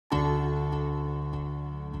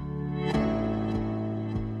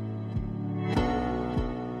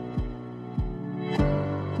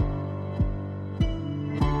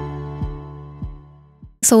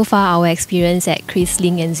so far our experience at Chris,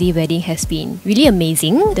 Ling and Z Wedding has been really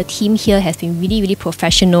amazing. The team here has been really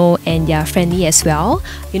professional and they are friendly as well.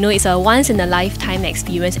 You know, it's a once in a lifetime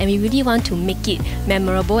experience and we really want to make it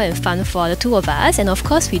memorable and fun for the two of us. And of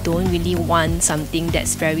course, we don't really want something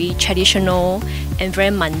that's very traditional and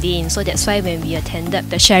very mundane. So that's why when we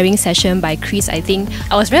attended the sharing session by Chris, I think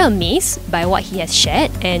I was very amazed by what he has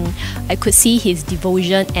shared and I could see his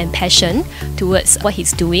devotion and passion towards what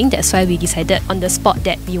he's doing. That's why we decided on the spot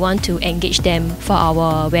that we want to engage them for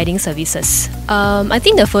our wedding services. I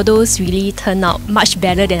think the photos really turned out much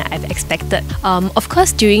better than I've expected. Of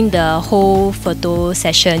course, during the whole photo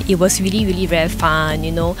session, it was really very fun,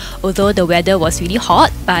 you know, although the weather was really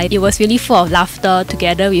hot, but it was really full of laughter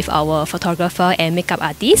together with our photographer and makeup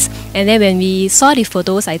artist. And then when we saw the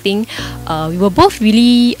photos, I think we were both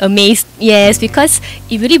really amazed, yes, because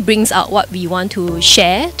it really brings out what we want to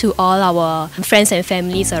share to all our friends and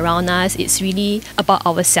families around us. It's really about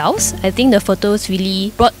ourselves. I think the photos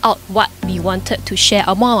really brought out what we wanted to share,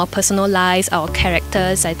 more our personal lives, our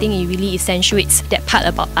characters. I think it really accentuates that part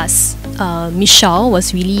about us. Michelle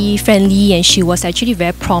was really friendly and she was actually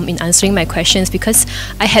very prompt in answering my questions because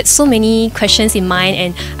I had so many questions in mind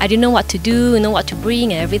and I didn't know what to do, what to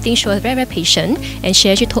bring and everything. She was very patient and she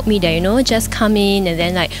actually told me that, just come in and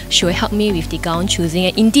then she will help me with the gown choosing.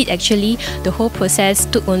 And indeed, actually, the whole process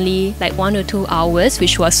took only 1 or 2 hours,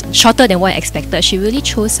 which was shorter than what I expected. She really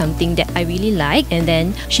chose something that I really liked, and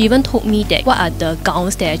then she even told me that what are the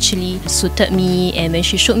gowns that actually suited me. And when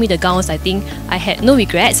she showed me the gowns, I think I had no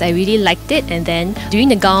regrets. I really liked it. And then during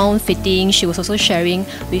the gown fitting, she was also sharing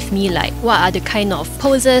with me what are the kind of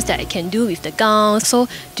poses that I can do with the gowns. So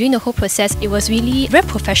during the whole process, it was really very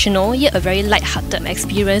professional yet a very light-hearted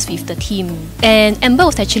experience with the team. And Amber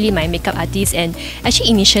was actually my makeup artist, and actually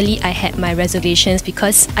initially I had my reservations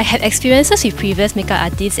because I had experiences with previous makeup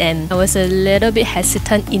artists and I was a little bit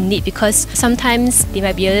hesitant in it because sometimes they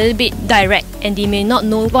might be a little bit direct and they may not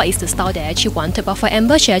know what is the style that I actually wanted. But for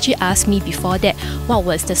Amber, she actually asked me before that what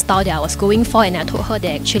was the style that I was going for, and I told her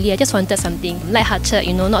that actually I just wanted something light-hearted,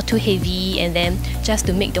 not too heavy, and then just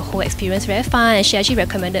to make the whole experience very fun. And she actually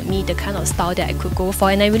recommended me the kind of style that I could go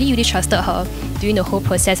for, and I really trusted her during the whole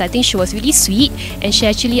process. I think she was really sweet and she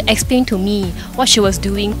actually explained to me what she was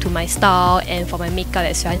doing to my style and for my makeup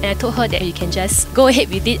as well. And I told her that you can just go ahead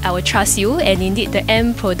with it, I will trust you. And indeed, the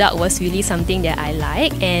end product was really something that I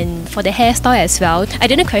like. And for the hairstyle as well, I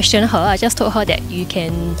didn't question her. I just told her that you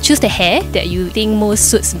can choose the hair that you think most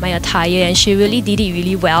suits my attire, and she really did it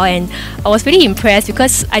really well. And I was really impressed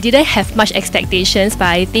because I didn't have much expectations, but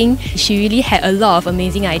I think she really had a lot of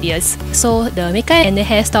amazing ideas. So the makeup and the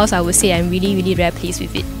hairstyles, I would say I'm really very pleased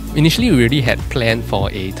with it. Initially, we already had planned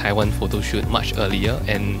for a Taiwan photo shoot much earlier,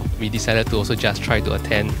 and we decided to also just try to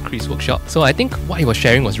attend Chris' workshop. So I think what he was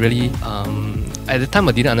sharing was really, at the time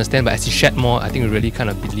I didn't understand, but as he shared more, I think we really kind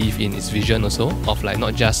of believe in his vision also of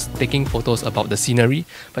not just taking photos about the scenery,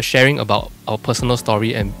 but sharing about our personal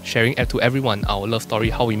story and sharing it to everyone, our love story,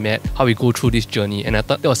 how we met, how we go through this journey. And I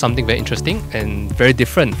thought that was something very interesting and very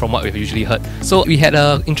different from what we've usually heard. So we had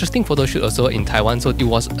an interesting photo shoot also in Taiwan. So it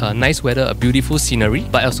was nice weather, a beautiful scenery,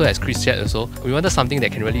 but also as Chris shared also, we wanted something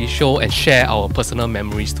that can really show and share our personal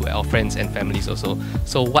memories to our friends and families also.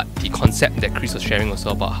 So what the concept that Chris was sharing also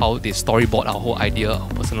about how they storyboard our whole idea, our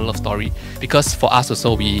personal love story. Because for us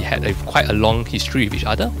also, we had quite a long history with each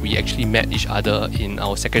other. We actually met each other in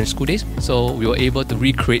our secondary school days. So we were able to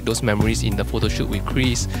recreate those memories in the photo shoot with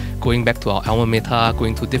Chris, going back to our alma mater,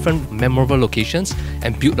 going to different memorable locations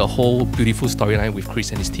and build a whole beautiful storyline with Chris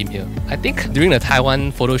and his team here. I think during the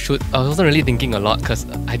Taiwan photo shoot, I wasn't really thinking a lot because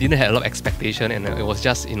I didn't have a lot of expectation, and it was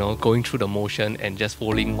just going through the motion and just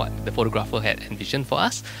following what the photographer had envisioned for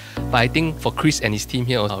us. But I think for Chris and his team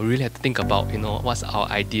here, we really had to think about what's our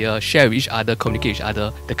idea, share with each other, communicate with each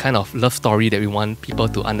other, the kind of love story that we want people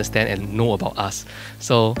to understand and know about us.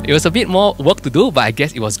 So it was a bit more work to do, but I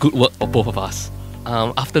guess it was good work for both of us.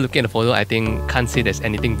 After looking at the photo, I think can't say there's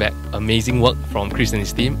anything bad. Amazing work from Chris and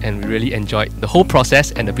his team, and we really enjoyed the whole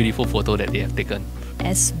process and the beautiful photo that they have taken.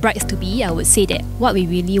 As brides-to-be, I would say that what we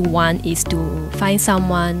really want is to find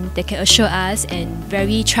someone that can assure us and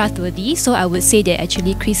very trustworthy. So I would say that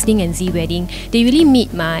actually Chris, Ling and Z Wedding, they really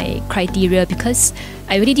meet my criteria because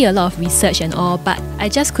I really did a lot of research and all, but I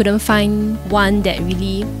just couldn't find one that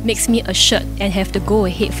really makes me assured and have to go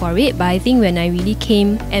ahead for it. But I think when I really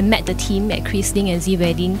came and met the team at Chris, Ling and Z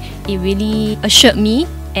Wedding, it really assured me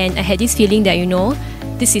And I had this feeling that,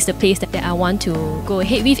 this is the place that I want to go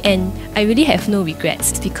ahead with, and I really have no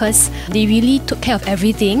regrets because they really took care of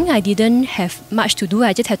everything. I didn't have much to do.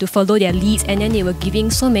 I just had to follow their leads, and then they were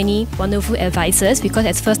giving so many wonderful advices because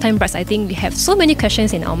as first-time brides, I think we have so many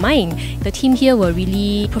questions in our mind. The team here were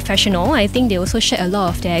really professional. I think they also shared a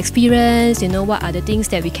lot of their experience, what are the things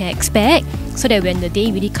that we can expect, so that when the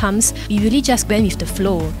day really comes, we really just went with the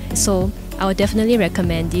flow. So I would definitely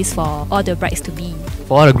recommend this for all the brides to be.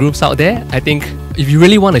 For all the groups out there, I think if you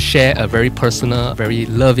really want to share a very personal, very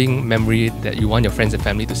loving memory that you want your friends and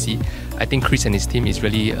family to see, I think Chris and his team is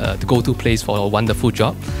really the go-to place for a wonderful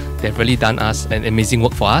job. They've really done us an amazing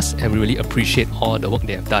work for us, and we really appreciate all the work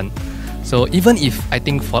they have done. So even if, I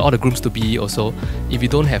think for all the grooms to be also, if you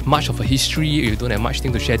don't have much of a history, you don't have much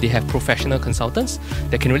thing to share, they have professional consultants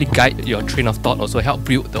that can really guide your train of thought, also help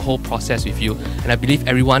build the whole process with you. And I believe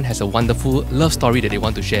everyone has a wonderful love story that they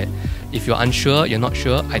want to share. If you're unsure, you're not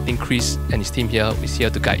sure, I think Chris and his team here is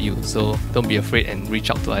here to guide you. So don't be afraid and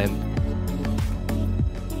reach out to them.